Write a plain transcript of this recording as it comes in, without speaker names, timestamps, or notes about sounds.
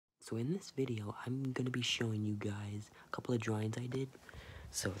So in this video, I'm gonna be showing you guys a couple of drawings I did.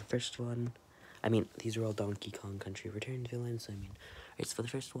 So the first one, these are all Donkey Kong Country Returns villains. Alright, so for the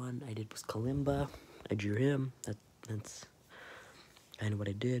first one I did was Kalimba. I drew him. That's kind of what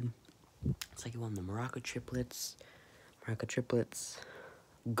I did. Second one, the Morocco triplets.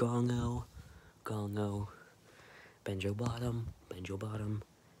 Gongo, Banjo Bottom.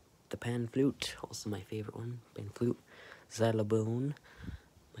 The Pan Flute, also my favorite one. Pan Flute. Xylophone,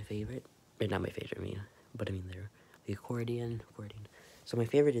 my favorite. Or not my favorite, they're the accordion. So my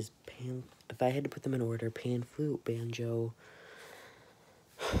favorite is Pan. If I had to put them in order, Pan Flute, Banjo.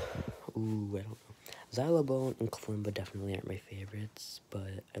 Ooh, I don't know. Xylophone and Kalimba definitely aren't my favorites,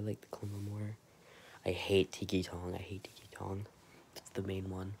 but I like the Kalimba more. I hate Tiki Tong. That's the main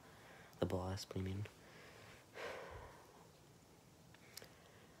one. The boss,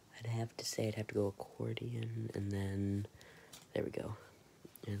 I'd have to go accordion, and then, there we go.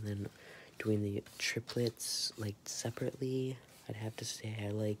 And then doing the triplets, like, separately, I'd have to say I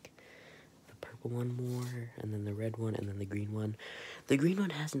like the purple one more, and then the red one, and then the green one. The green one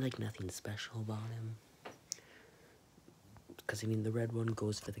has, like, nothing special about him. Because, the red one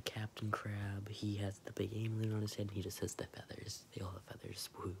goes for the Captain Crab. He has the big amulet on his head, and he just has the feathers. They all have feathers.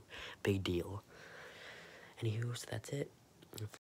 Woohoo. Big deal. Anywho, so that's it.